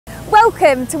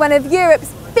Welcome to one of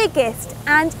Europe's biggest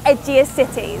and edgiest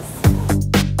cities.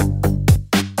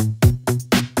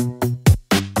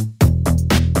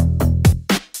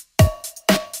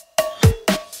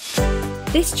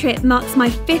 This trip marks my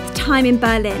 5th time in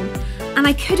Berlin, and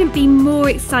I couldn't be more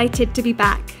excited to be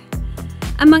back.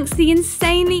 Amongst the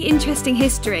insanely interesting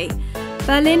history,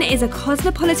 Berlin is a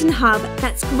cosmopolitan hub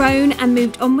that's grown and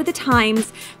moved on with the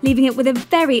times, leaving it with a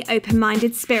very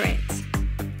open-minded spirit.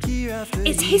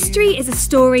 Its history is a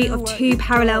story of two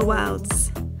parallel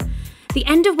worlds. The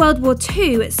end of World War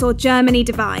II saw Germany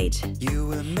divide.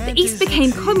 The East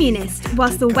became communist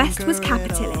whilst the West was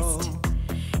capitalist.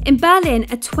 In Berlin,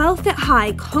 a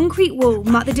 12-foot-high concrete wall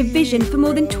marked the division for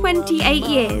more than 28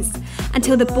 years,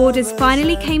 until the borders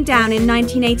finally came down in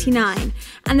 1989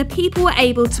 and the people were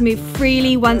able to move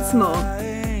freely once more.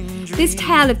 This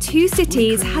tale of two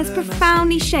cities has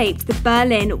profoundly shaped the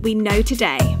Berlin we know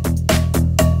today.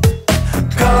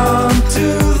 Come to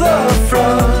the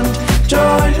front,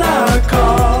 join our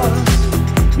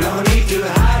cause. No need to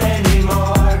hide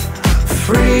anymore.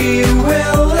 Free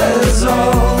will is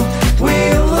all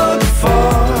we look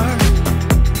for.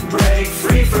 Break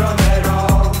free from it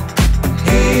all.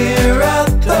 Here at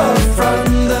the front,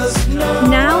 there's no.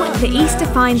 Now the East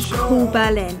defines cool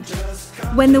Berlin.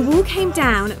 When the wall came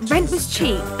down, rent was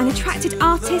cheap and attracted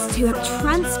artists who have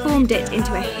transformed it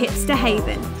into a hipster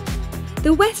haven.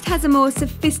 The West has a more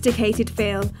sophisticated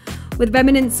feel, with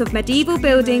remnants of medieval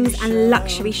buildings and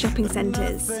luxury shopping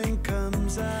centres.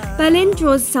 Berlin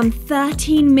draws some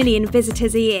 13 million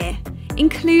visitors a year,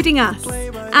 including us.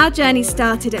 Our journey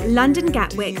started at London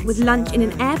Gatwick with lunch in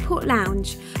an airport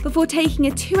lounge before taking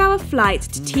a 2-hour flight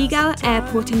to Tegel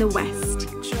Airport in the west.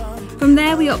 From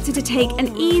there we opted to take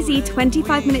an easy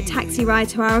 25-minute taxi ride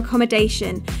to our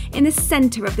accommodation in the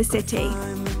centre of the city.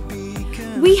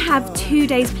 We have 2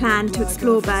 days planned to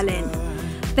explore Berlin,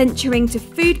 venturing to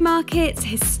food markets,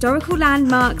 historical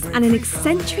landmarks and an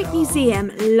eccentric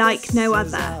museum like no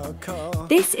other.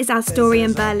 This is our story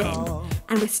in Berlin,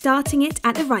 and we're starting it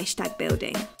at the Reichstag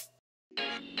building.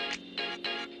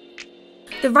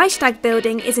 The Reichstag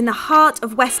building is in the heart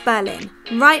of West Berlin,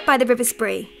 right by the River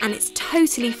Spree, and it's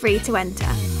totally free to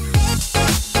enter.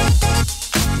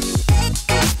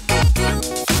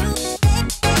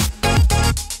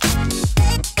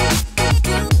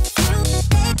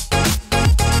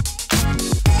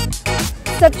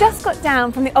 So I've just got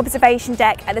down from the observation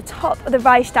deck at the top of the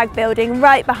Reichstag building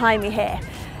right behind me here.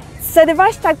 So the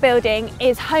Reichstag building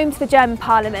is home to the German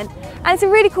Parliament, and it's a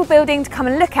really cool building to come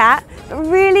and look at, but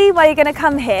really why you're going to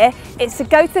come here is to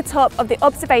go to the top of the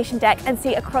observation deck and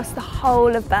see across the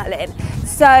whole of Berlin.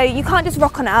 So you can't just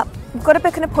rock on up, you've got to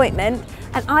book an appointment,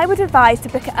 and I would advise to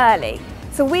book it early.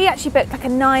 So we actually booked like a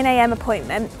 9 AM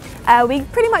appointment. We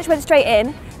pretty much went straight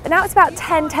in, but now it's about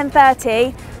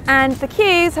 10:30, and the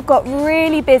queues have got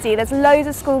really busy. There's loads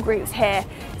of school groups here.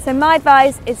 So my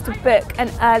advice is to book an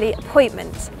early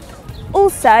appointment.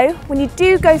 Also, when you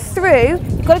do go through,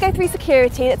 you've got to go through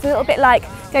security. That's a little bit like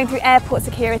going through airport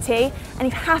security, and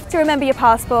you have to remember your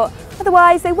passport,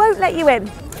 otherwise they won't let you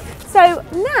in. So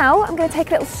now I'm going to take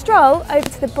a little stroll over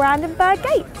to the Brandenburg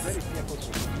Gates.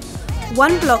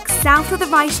 1 block south of the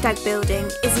Reichstag building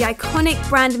is the iconic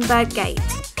Brandenburg Gate,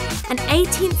 an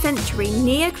 18th century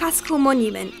neoclassical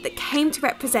monument that came to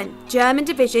represent German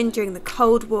division during the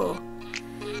Cold War.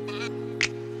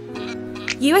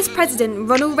 US President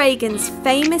Ronald Reagan's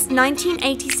famous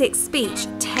 1986 speech,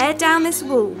 "Tear Down This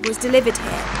Wall," was delivered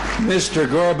here. Mr.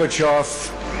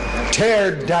 Gorbachev,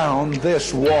 tear down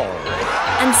this wall.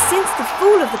 And since the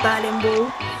fall of the Berlin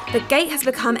Wall, the gate has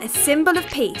become a symbol of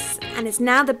peace and is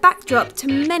now the backdrop to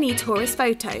many tourist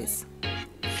photos.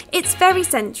 It's very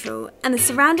central, and the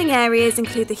surrounding areas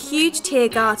include the huge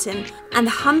Tiergarten and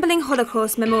the humbling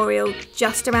Holocaust Memorial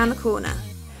just around the corner.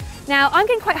 Now I'm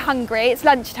getting quite hungry, it's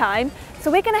lunchtime, so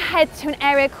we're going to head to an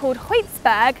area called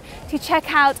Hoitzberg to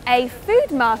check out a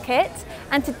food market,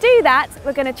 and to do that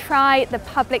we're going to try the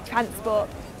public transport.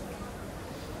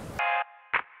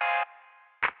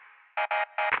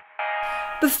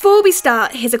 Before we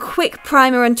start, here's a quick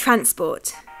primer on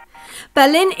transport.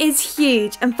 Berlin is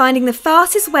huge, and finding the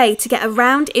fastest way to get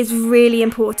around is really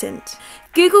important.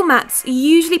 Google Maps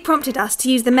usually prompted us to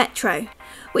use the metro,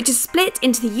 which is split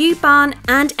into the U-Bahn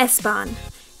and S-Bahn,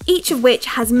 each of which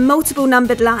has multiple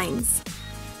numbered lines.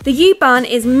 The U-Bahn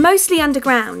is mostly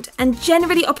underground and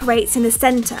generally operates in the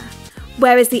centre,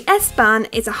 whereas the S-Bahn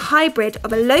is a hybrid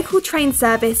of a local train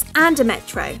service and a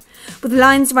metro, with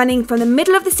lines running from the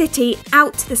middle of the city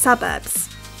out to the suburbs.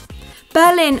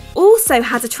 Berlin also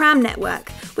has a tram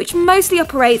network, which mostly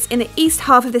operates in the east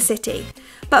half of the city.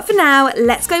 But for now,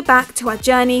 let's go back to our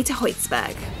journey to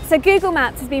Hoitzberg. So Google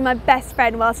Maps has been my best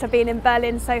friend whilst I've been in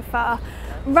Berlin so far.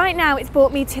 Right now it's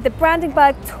brought me to the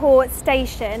Brandenburg Tor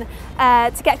station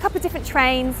to get a couple of different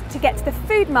trains to get to the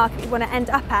food market we want to end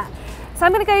up at. So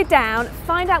I'm going to go down,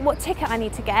 find out what ticket I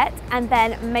need to get, and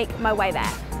then make my way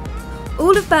there.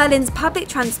 All of Berlin's public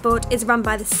transport is run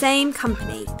by the same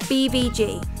company,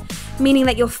 BVG, meaning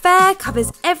that your fare covers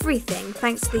everything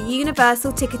thanks to the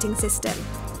universal ticketing system.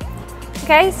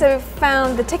 Okay, so we've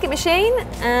found the ticket machine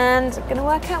and I'm going to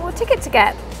work out what ticket to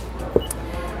get.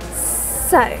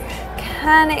 So,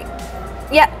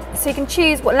 so you can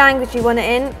choose what language you want it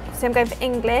in. So I'm going for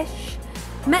English.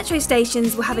 Metro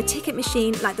stations will have a ticket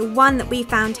machine like the one that we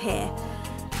found here.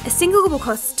 A single will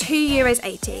cost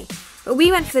 €2.80, but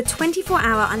we went for the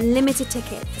 24-hour unlimited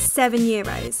ticket for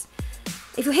 €7.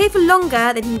 If you're here for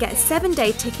longer, then you can get a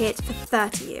 7-day ticket for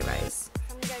 €30.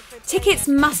 Tickets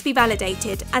must be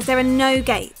validated as there are no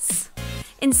gates.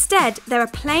 Instead, there are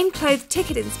plainclothes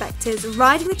ticket inspectors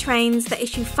riding the trains that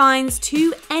issue fines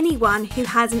to anyone who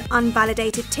has an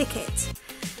unvalidated ticket.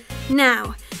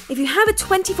 Now, if you have a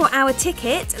 24-hour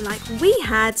ticket, like we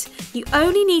had, you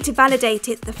only need to validate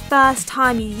it the first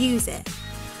time you use it.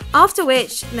 After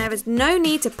which, there is no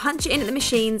need to punch it in at the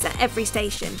machines at every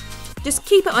station. Just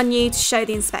keep it on you to show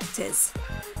the inspectors.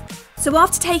 So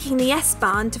after taking the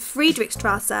S-Bahn to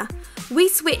Friedrichstrasse, we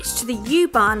switched to the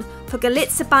U-Bahn for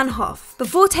Galitzer-Bahnhof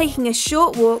before taking a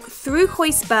short walk through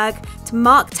Heusberg to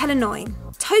Markthalle 9.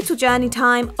 Total journey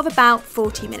time of about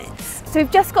 40 minutes. So we've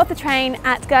just got off the train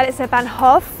at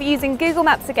Galitzer-Bahnhof using Google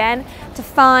Maps again to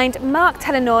find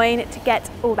Markthalle 9 to get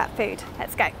all that food.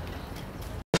 Let's go.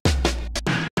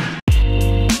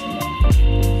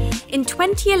 In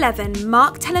 2011,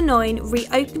 Markthalle 9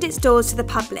 reopened its doors to the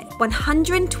public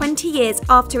 120 years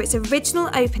after its original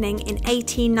opening in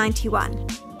 1891.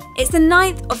 It's the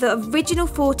 9th of the original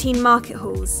 14 market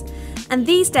halls, and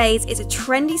these days it's a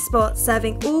trendy spot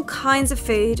serving all kinds of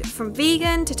food from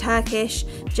vegan to Turkish,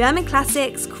 German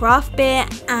classics, craft beer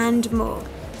and more.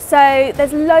 So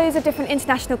there's loads of different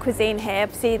international cuisine here.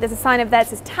 Obviously there's a sign over there that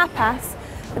says tapas,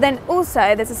 but then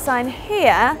also there's a sign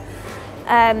here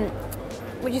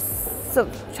which is sort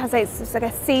of translates as like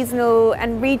a seasonal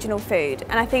and regional food,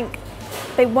 and I think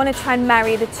they want to try and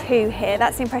marry the two here.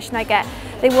 That's the impression I get.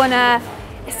 They want to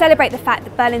celebrate the fact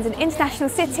that Berlin's an international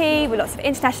city with lots of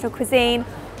international cuisine,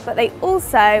 but they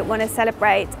also want to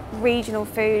celebrate regional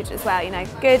food as well, you know,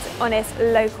 good, honest,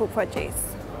 local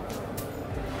produce.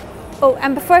 Oh,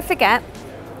 and before I forget,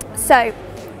 so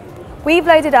we've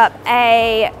loaded up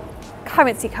a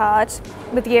currency card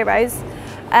with euros,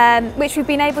 which we've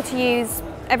been able to use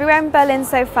everywhere in Berlin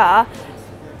so far,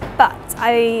 but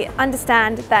I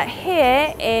understand that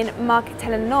here in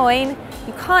Markthalle 9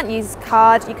 you can't use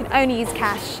card, you can only use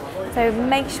cash, so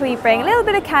make sure you bring a little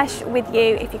bit of cash with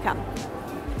you if you come.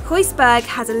 Heusberg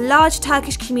has a large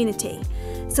Turkish community,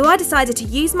 so I decided to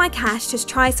use my cash to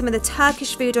try some of the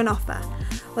Turkish food on offer,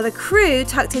 while the crew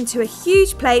tucked into a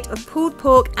huge plate of pulled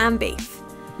pork and beef.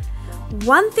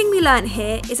 One thing we learnt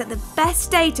here is that the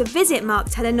best day to visit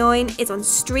Markthalle 9 is on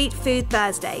Street Food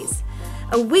Thursdays,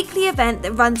 a weekly event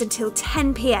that runs until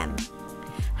 10 PM.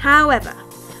 However,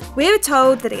 we were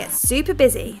told that it gets super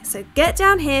busy, so get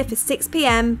down here for 6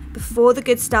 PM before the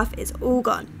good stuff is all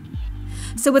gone.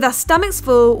 So with our stomachs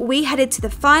full, we headed to the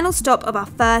final stop of our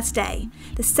first day,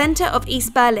 the centre of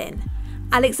East Berlin,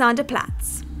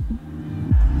 Alexanderplatz.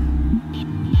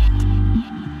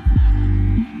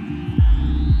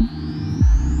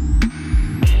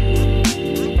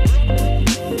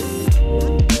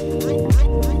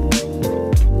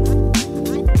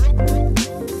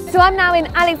 So I'm now in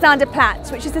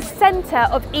Alexanderplatz, which is the centre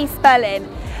of East Berlin.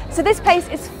 So this place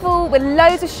is full with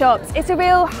loads of shops. It's a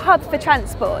real hub for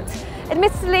transport.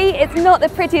 Admittedly, it's not the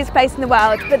prettiest place in the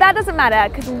world, but that doesn't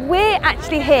matter because we're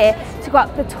actually here to go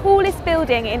up the tallest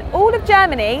building in all of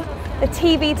Germany, the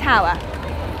TV Tower.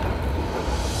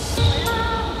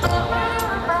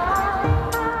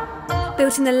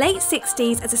 Built in the late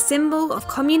 60s as a symbol of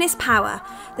communist power,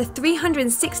 the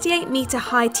 368-metre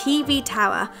high TV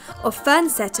tower of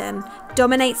Fernsehturm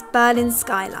dominates Berlin's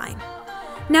skyline.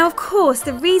 Now, of course,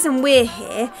 the reason we're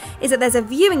here is that there's a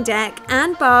viewing deck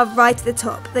and bar right at the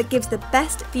top that gives the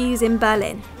best views in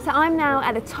Berlin. So I'm now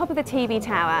at the top of the TV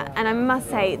tower, and I must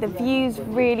say the views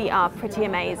really are pretty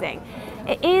amazing.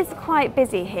 It is quite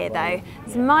busy here though,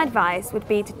 so my advice would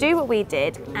be to do what we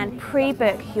did and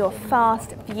pre-book your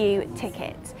fast view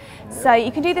ticket. So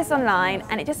you can do this online,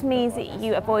 and it just means that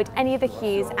you avoid any of the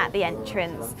queues at the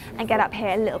entrance and get up here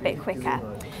a little bit quicker.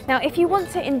 Now if you want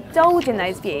to indulge in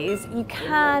those views, you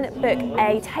can book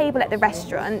a table at the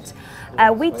restaurant.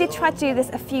 We did try to do this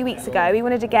a few weeks ago. We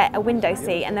wanted to get a window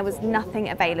seat and there was nothing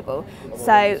available.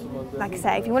 So like I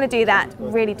say, if you want to do that,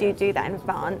 really do that in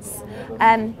advance.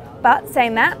 But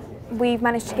saying that, we've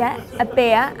managed to get a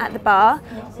beer at the bar,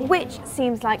 which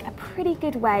seems like a pretty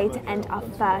good way to end our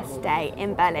first day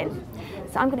in Berlin.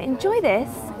 So I'm going to enjoy this,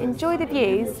 enjoy the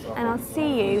views, and I'll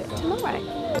see you tomorrow.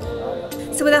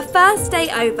 So with our first day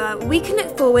over, we can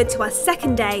look forward to our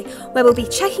second day, where we'll be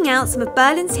checking out some of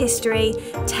Berlin's history,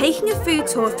 taking a food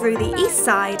tour through the east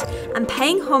side, and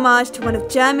paying homage to one of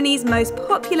Germany's most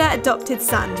popular adopted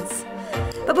sons.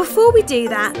 But before we do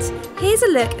that, here's a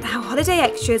look at how Holiday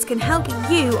Extras can help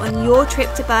you on your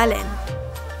trip to Berlin.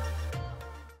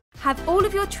 Have all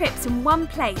of your trips in one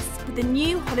place with the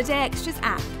new Holiday Extras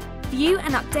app. View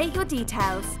and update your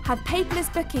details, have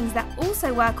paperless bookings that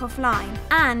also work offline,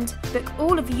 and book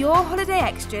all of your holiday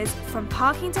extras from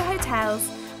parking to hotels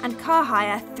and car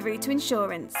hire through to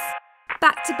insurance.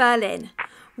 Back to Berlin.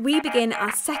 We begin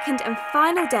our second and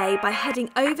final day by heading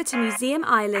over to Museum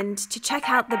Island to check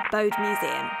out the Bode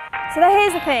Museum. So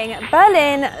here's the thing,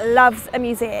 Berlin loves a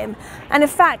museum, and in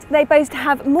fact they boast to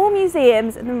have more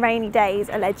museums than rainy days,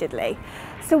 allegedly.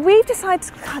 So we've decided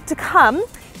to come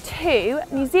to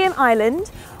Museum Island,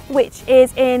 which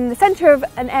is in the centre of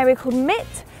an area called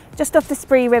Mitte, just off the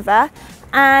Spree River,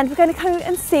 and we're going to come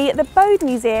and see the Bode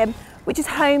Museum, which is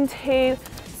home to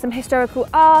some historical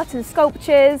art and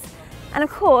sculptures. And of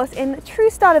course, in the true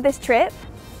style of this trip,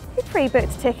 we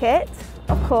pre-booked a ticket,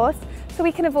 of course, so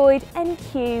we can avoid any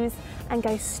queues and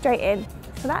go straight in.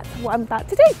 So that's what I'm about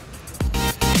to do.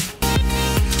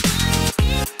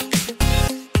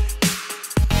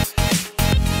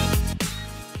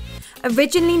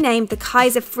 Originally named the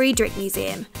Kaiser Friedrich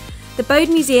Museum, the Bode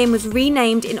Museum was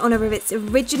renamed in honour of its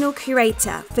original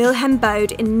curator, Wilhelm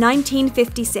Bode, in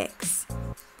 1956.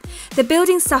 The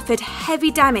building suffered heavy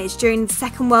damage during the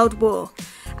Second World War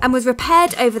and was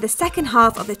repaired over the second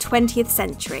half of the 20th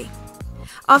century.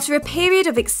 After a period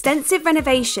of extensive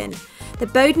renovation, the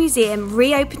Bode Museum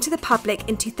reopened to the public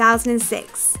in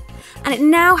 2006, and it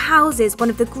now houses one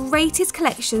of the greatest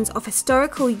collections of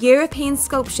historical European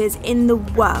sculptures in the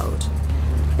world.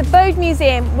 The Bode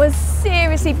Museum was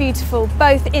seriously beautiful,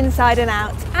 both inside and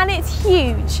out, and it's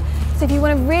huge. So if you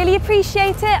want to really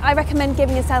appreciate it, I recommend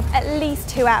giving yourself at least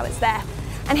 2 hours there.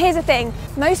 And here's the thing,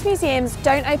 most museums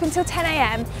don't open till 10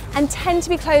 AM and tend to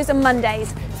be closed on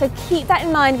Mondays, so keep that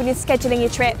in mind when you're scheduling your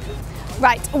trip.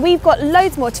 Right, we've got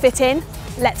loads more to fit in,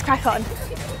 let's crack on.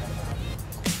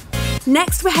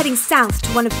 Next, we're heading south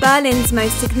to one of Berlin's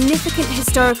most significant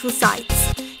historical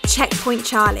sites, Checkpoint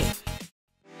Charlie.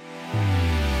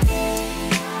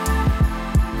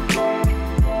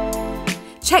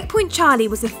 Checkpoint Charlie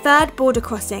was the third border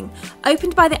crossing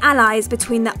opened by the Allies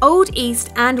between the Old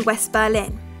East and West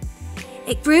Berlin.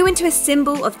 It grew into a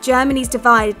symbol of Germany's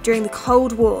divide during the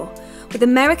Cold War, with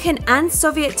American and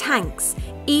Soviet tanks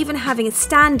even having a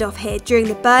standoff here during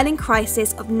the Berlin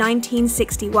crisis of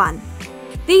 1961.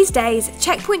 These days,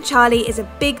 Checkpoint Charlie is a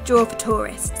big draw for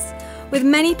tourists, with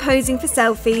many posing for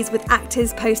selfies with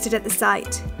actors posted at the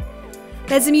site.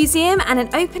 There's a museum and an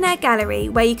open-air gallery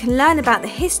where you can learn about the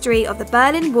history of the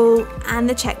Berlin Wall and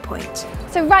the checkpoint.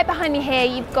 So right behind me here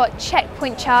you've got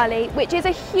Checkpoint Charlie, which is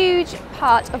a huge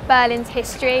part of Berlin's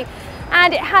history,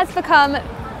 and it has become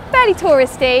fairly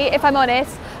touristy, if I'm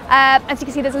honest. As you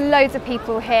can see, there's loads of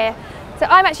people here. So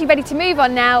I'm actually ready to move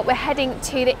on now. We're heading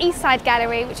to the East Side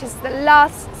Gallery, which is the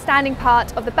last standing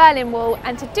part of the Berlin Wall,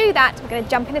 and to do that we're going to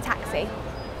jump in a taxi.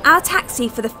 Our taxi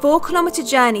for the 4-kilometre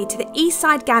journey to the East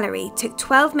Side Gallery took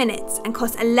 12 minutes and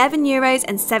cost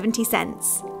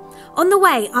 €11.70. On the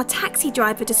way, our taxi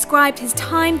driver described his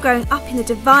time growing up in the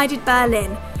divided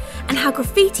Berlin and how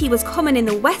graffiti was common in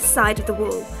the west side of the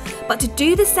wall, but to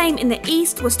do the same in the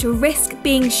east was to risk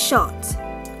being shot.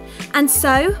 And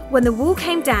so, when the wall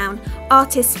came down,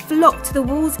 artists flocked to the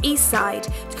wall's east side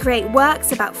to create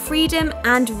works about freedom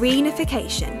and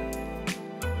reunification.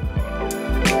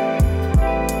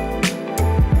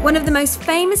 One of the most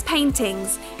famous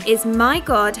paintings is My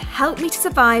God, Help Me to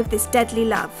Survive This Deadly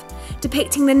Love,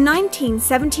 depicting the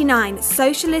 1979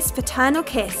 socialist fraternal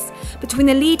kiss between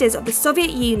the leaders of the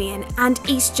Soviet Union and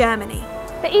East Germany.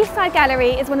 The East Side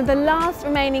Gallery is one of the last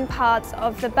remaining parts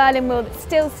of the Berlin Wall that's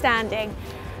still standing.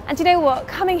 And do you know what?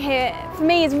 Coming here, for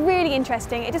me, is really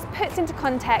interesting. It just puts into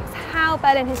context how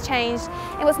Berlin has changed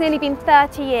in what's nearly been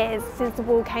 30 years since the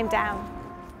wall came down.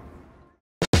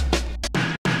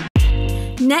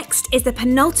 Next is the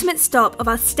penultimate stop of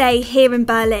our stay here in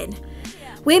Berlin.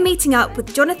 We're meeting up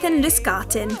with Jonathan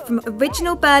Lustgarten from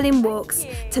Original Berlin Walks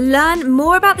to learn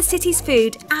more about the city's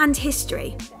food and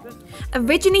history.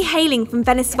 Originally hailing from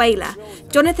Venezuela,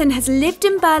 Jonathan has lived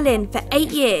in Berlin for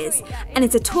 8 years and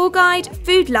is a tour guide,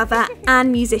 food lover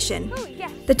and musician.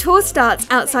 The tour starts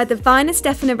outside the Wiener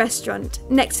Stefana restaurant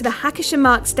next to the Hackische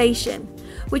Markt station,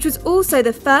 which was also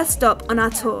the first stop on our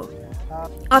tour.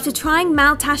 After trying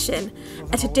Maultaschen,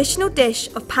 a traditional dish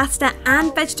of pasta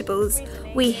and vegetables,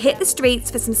 we hit the streets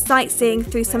for some sightseeing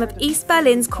through some of East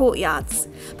Berlin's courtyards,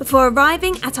 before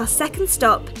arriving at our second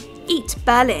stop, Eat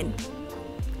Berlin.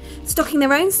 Stocking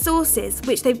their own sauces,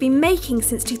 which they've been making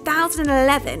since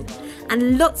 2011,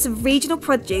 and lots of regional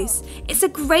produce, it's a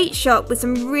great shop with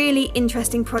some really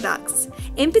interesting products.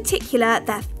 In particular,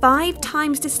 their 5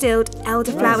 times distilled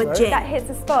elderflower Nice, right? gin. That hits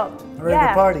the spot. Ready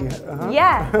to party.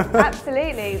 Yeah,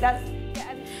 absolutely.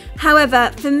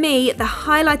 However, for me, the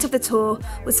highlight of the tour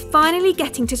was finally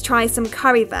getting to try some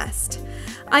currywurst.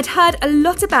 I'd heard a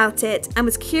lot about it and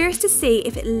was curious to see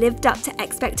if it lived up to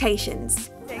expectations.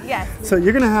 Yes. So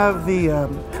you're gonna have the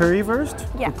currywurst,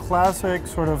 Yeah. the classic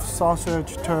sort of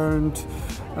sausage turned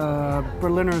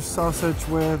Berliner sausage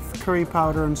with curry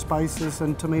powder and spices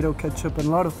and tomato ketchup and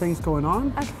a lot of things going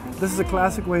on. Okay. This is a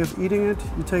classic way of eating it.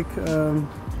 You take,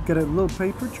 get a little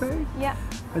paper tray, Yeah.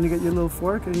 and you get your little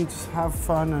fork, and you just have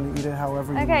fun and eat it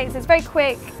however you Okay, want. so it's very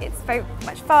quick. It's very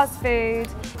much fast food.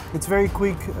 It's very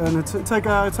quick, and it's like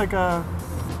a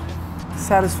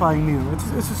satisfying meal.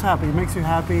 It's just happy. It makes you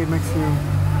happy. It makes you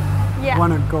Yeah.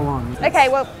 want to go on. Okay,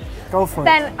 well, Go for it.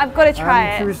 then I've got to try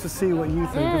I'm it. curious to see what you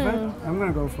think of it. I'm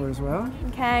gonna go for it as well.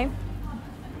 Okay.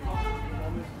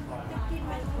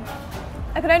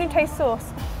 I can only taste sauce.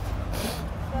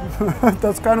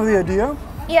 That's kind of the idea.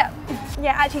 Yeah.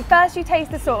 Yeah, actually, first you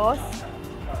taste the sauce,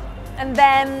 and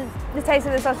then the taste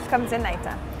of the sausage comes in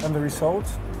later. And the result,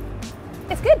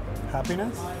 It's good.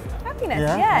 happiness. Happiness.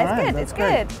 Yeah? Yeah, it's Alright, good. that's It's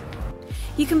great. good.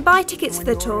 You can buy tickets for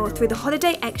the tour through the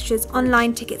Holiday Extras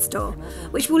online ticket store,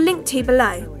 which we'll link to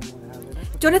below.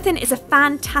 Jonathan is a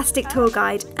fantastic tour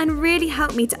guide and really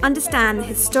helped me to understand the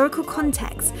historical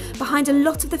context behind a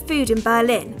lot of the food in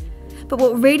Berlin. But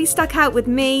what really stuck out with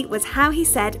me was how he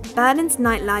said Berlin's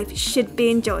nightlife should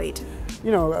be enjoyed.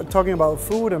 You know, talking about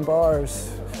food and bars,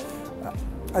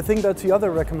 I think that's the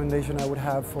other recommendation I would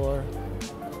have for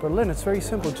Berlin. It's very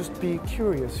simple. Just be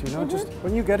curious. You know, just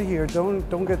when you get here,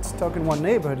 don't get stuck in one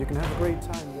neighborhood. You can have a great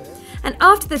time there. And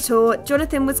after the tour,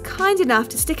 Jonathan was kind enough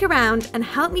to stick around and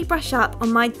help me brush up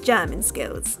on my German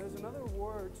skills.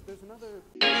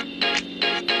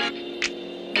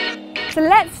 So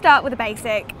let's start with the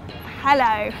basic.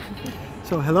 Hello.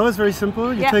 So hello is very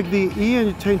simple. You Yeah. take the E and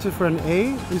you change it for an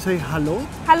A. You say hallo,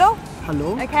 Hello.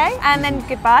 hallo. Okay, and then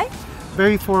goodbye.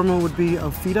 Very formal would be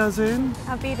auf Wiedersehen,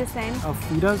 Auf Wiedersehen. auf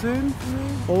Wiedersehen.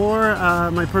 Or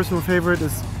my personal favorite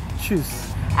is tschüss.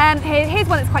 Here's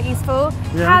one that's quite useful.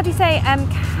 Yeah. How do you say,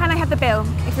 can I have the bill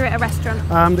if you're at a restaurant?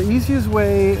 The easiest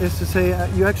way is to say,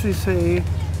 you actually say,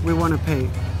 we want to pay.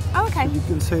 Oh, okay. You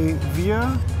can say,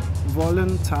 wir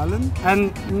wollen zahlen.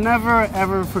 And never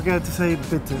ever forget to say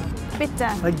bitte. Bitte.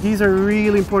 Like these are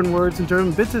really important words in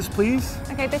German. Bitte is please.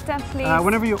 Okay, bitte, please.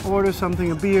 Whenever you order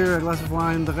something, a beer, a glass of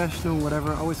wine, the Rechnung,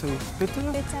 whatever, always say bitte.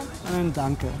 Bitte. And then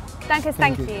danke. Danke is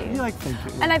thank you. You like thank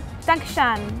you. And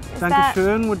Dankeschön. Is Danke that...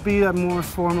 schön would be a more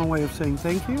formal way of saying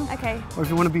thank you. Okay. Or if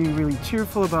you want to be really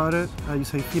cheerful about it, you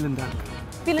say vielen Dank.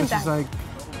 Vielen Which Dank. is like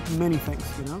many thanks,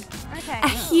 you know? Okay. A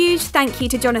huge thank you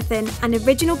to Jonathan and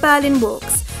Original Berlin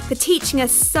Walks for teaching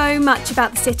us so much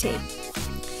about the city.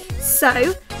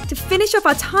 So, to finish off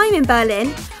our time in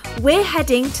Berlin, we're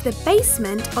heading to the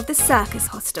basement of the Circus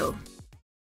Hostel.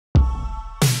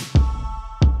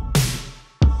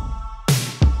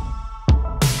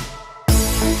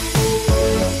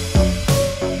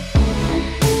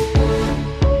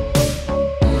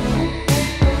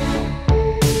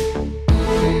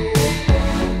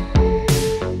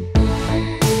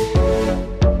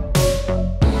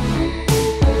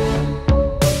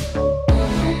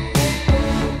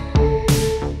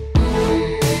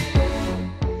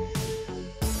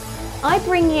 I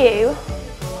bring you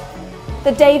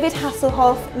the David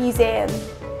Hasselhoff Museum.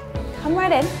 Come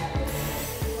right in.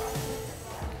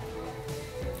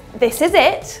 This is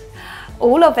it,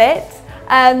 all of it.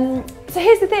 So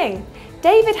here's the thing,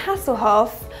 David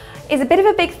Hasselhoff is a bit of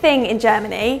a big thing in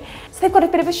Germany, so they've got a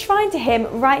bit of a shrine to him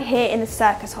right here in the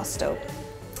Circus Hostel.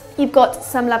 You've got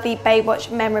some lovely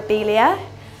Baywatch memorabilia,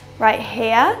 right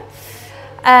here.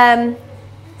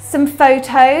 Some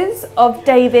photos of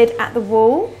David at the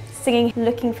wall, singing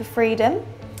Looking for Freedom.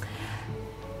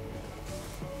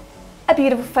 A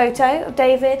beautiful photo of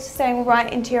David staring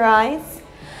right into your eyes.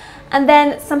 And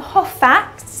then some Hoff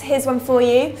facts, here's one for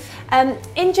you.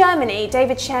 In Germany,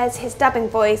 David shares his dubbing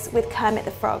voice with Kermit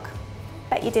the Frog.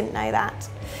 Bet you didn't know that.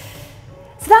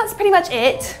 So that's pretty much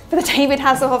it for the David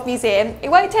Hasselhoff Museum. It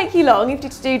won't take you long if you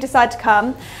do decide to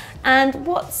come. And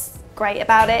what's great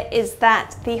about it is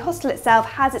that the hostel itself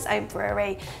has its own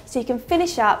brewery, so you can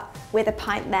finish up with a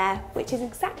pint there, which is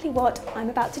exactly what I'm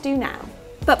about to do now.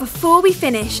 But before we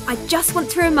finish, I just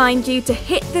want to remind you to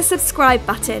hit the subscribe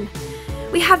button.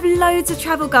 We have loads of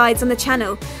travel guides on the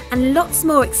channel and lots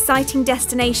more exciting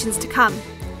destinations to come.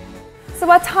 So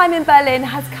our time in Berlin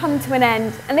has come to an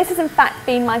end, and this has in fact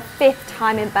been my 5th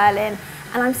time in Berlin,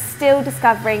 and I'm still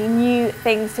discovering new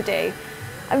things to do.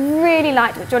 I really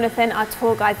liked what Jonathan, our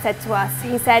tour guide, said to us.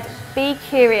 He said, be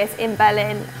curious in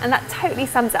Berlin, and that totally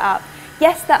sums it up.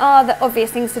 Yes, there are the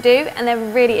obvious things to do, and they're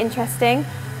really interesting,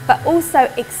 but also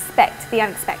expect the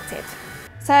unexpected.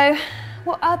 So,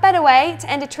 what a better way to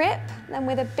end a trip than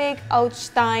with a big old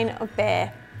stein of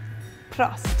beer.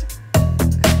 Prost.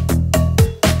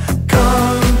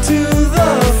 Come to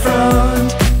the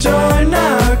front, join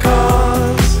our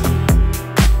cause.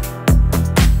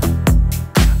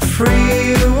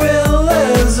 Free will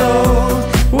is all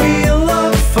we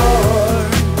look for.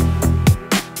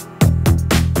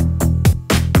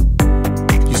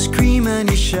 You scream and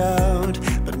you shout.